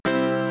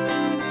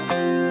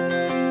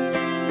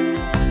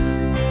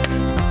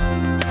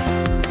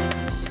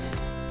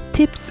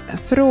Tips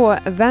fra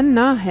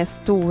venner har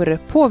stor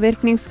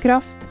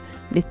påvirkningskraft.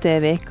 Dette er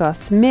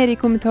vekas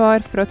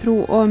mediekommentar fra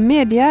Tro og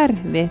Medier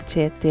ved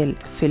Kjetil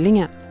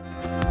Fyllingen.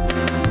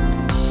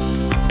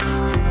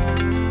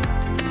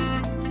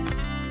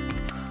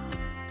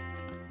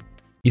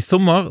 I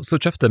sommer så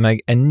kjøpte jeg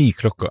meg en ny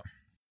klokke.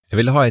 Jeg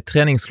ville ha en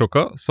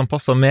treningsklokke som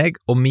passer meg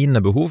og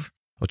mine behov,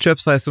 og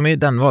kjøpsreisen min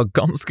den var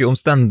ganske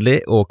omstendelig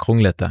og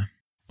kronglete.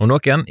 Og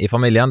noen i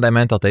familien de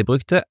mente at jeg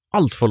brukte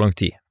alt for lang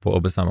tid på å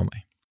bestemme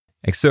meg.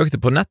 Jeg søkte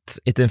på nett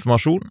etter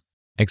informasjon,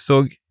 jeg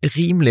så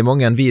rimelig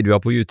mange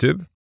videoer på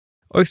YouTube,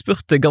 og jeg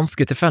spurte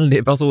ganske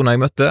tilfeldige personer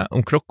jeg møtte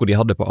om klokka de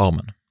hadde på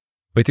armen.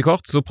 Og etter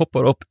hvert så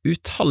poppet det opp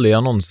utallige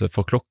annonser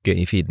for klokke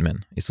i feeden min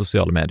i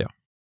sosiale medier.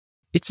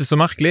 Ikke så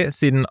merkelig,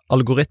 siden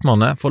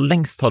algoritmene for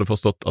lengst hadde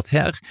forstått at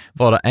her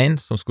var det en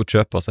som skulle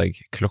kjøpe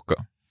seg klokka.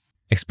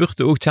 Jeg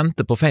spurte også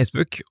kjente på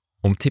Facebook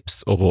om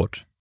tips og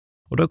råd,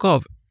 og det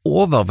gav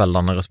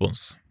overveldende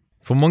respons.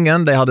 For mange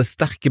de hadde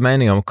sterke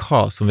meninger om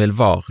hva som vil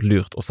være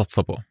lurt å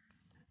satse på.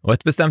 Og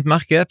et bestemt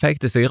merke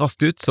pekte seg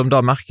raskt ut som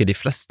da merket de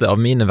fleste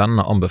av mine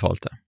venner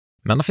anbefalte.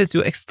 Men det finnes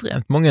jo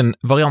ekstremt mange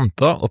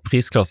varianter og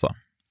prisklasser.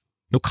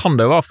 Nå kan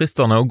det jo være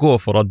fristende å gå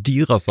for det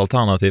dyreste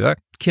alternativet.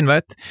 Hvem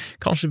vet,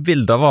 kanskje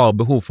vil det være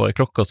behov for en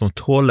klokke som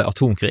tåler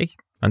atomkrig.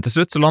 Men til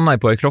slutt så landet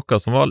jeg på en klokke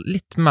som var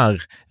litt mer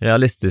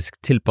realistisk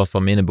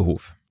tilpasset mine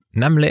behov.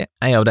 Nemlig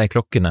en av de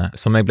klokkene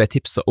som jeg ble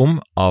tipset om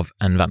av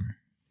en venn.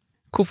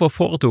 Hvorfor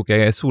foretok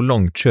jeg en så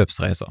lang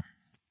kjøpsreise?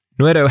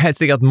 Nå er det jo helt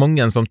sikkert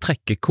mange som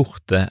trekker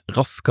kortet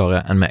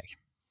raskere enn meg.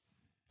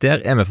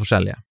 Der er vi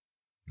forskjellige.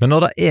 Men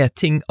når det er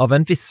ting av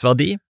en viss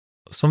verdi,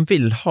 som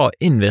vil ha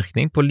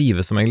innvirkning på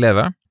livet som jeg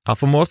lever,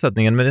 for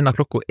målsetningen med denne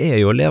klokka er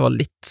jo å leve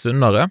litt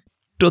sunnere,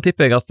 da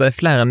tipper jeg at det er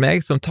flere enn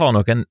meg som tar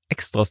noen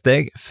ekstra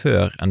steg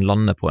før en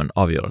lander på en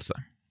avgjørelse.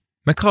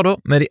 Men hva da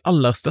med de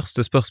aller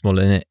største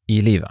spørsmålene i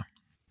livet?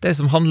 Det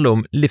som handler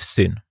om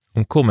livssyn,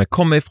 om hvor vi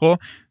kommer ifra,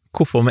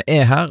 hvorfor vi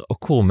er her og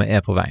hvor vi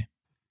er på vei.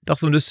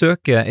 Dersom du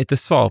søker etter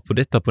svar på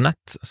dette på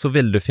nett, så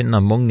vil du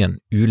finne mange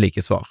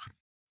ulike svar.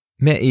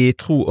 Vi i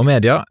Tro og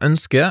Medier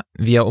ønsker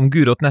via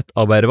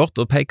omgud.nett-arbeidet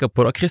vårt å peke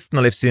på det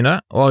kristne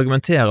livssynet og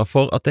argumentere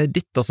for at det er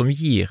dette som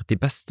gir de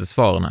beste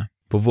svarene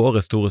på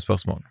våre store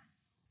spørsmål.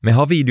 Vi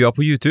har videoer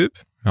på YouTube,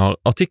 vi har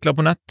artikler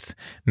på nett,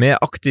 vi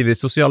er aktive i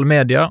sosiale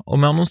medier og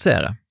vi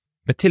annonserer.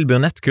 Vi tilbyr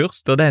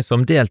nettkurs der de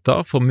som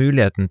deltar får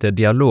muligheten til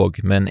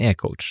dialog med en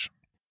e-coach.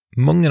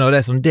 Mange av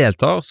de som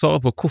deltar svarer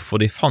på hvorfor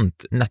de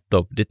fant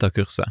nettopp dette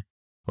kurset.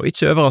 Og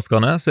ikke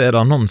overraskende så er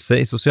det annonser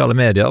i sosiale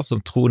medier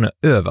som troner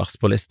øverst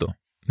på lista.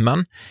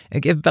 Men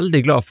jeg er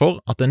veldig glad for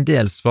at en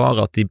del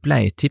svarer at de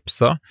ble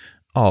tipset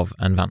av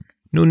en venn.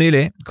 Nå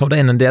nylig kom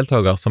det inn en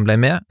deltaker som ble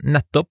med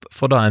nettopp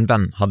fordi en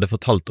venn hadde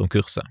fortalt om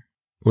kurset.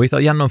 Og etter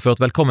å ha gjennomført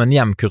Velkommen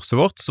hjem-kurset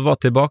vårt så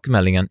var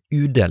tilbakemeldingen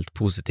udelt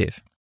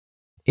positiv.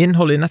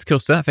 Innholdet i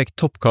nettkurset fikk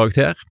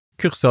toppkarakter.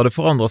 Kurset hadde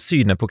forandret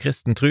synet på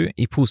kristen tro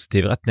i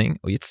positiv retning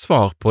og gitt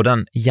svar på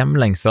den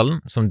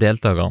hjemlengselen som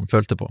deltakeren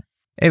følte på.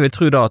 Jeg vil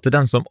tro da at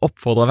den som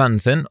oppfordrer vennen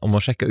sin om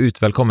å sjekke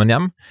ut Velkommen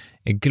hjem,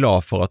 er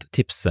glad for at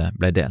tipset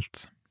ble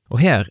delt.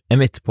 Og her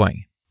er mitt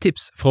poeng.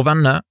 Tips fra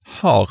venner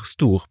har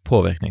stor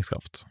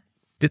påvirkningskraft.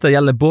 Dette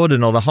gjelder både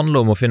når det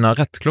handler om å finne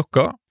rett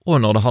klokka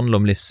og når det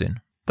handler om livssyn.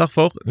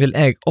 Derfor vil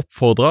jeg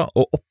oppfordre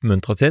og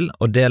oppmuntre til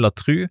å dele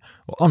tro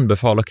og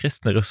anbefale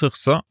kristne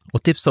ressurser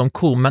og tipse om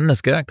hvor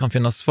mennesker kan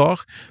finne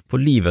svar på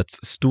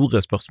livets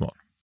store spørsmål.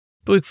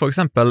 Bruk for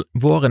eksempel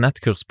våre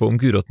nettkurs på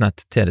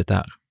omgud.nett til dette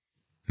her.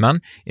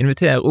 Men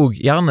inviter også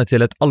gjerne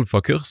til et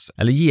alfakurs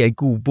eller gi en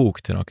god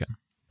bok til noen.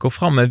 Gå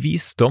fram med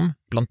visdom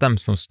blant dem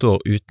som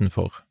står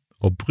utenfor,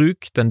 og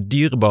bruk den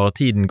dyrebare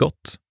tiden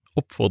godt,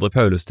 oppfordrer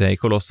Paulus til i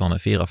Kolosserne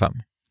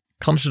 4:5.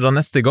 Kanskje da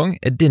neste gang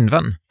er din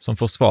venn som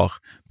får svar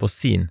på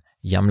sin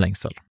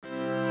hjemlengsel.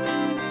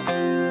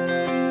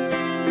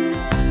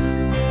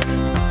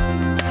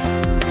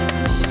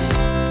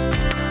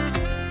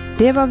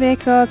 Det var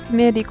vekas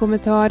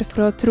mediekommentar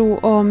fra Tro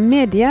og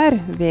Medier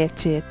ved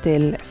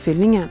Kjetil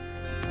Fyllingen.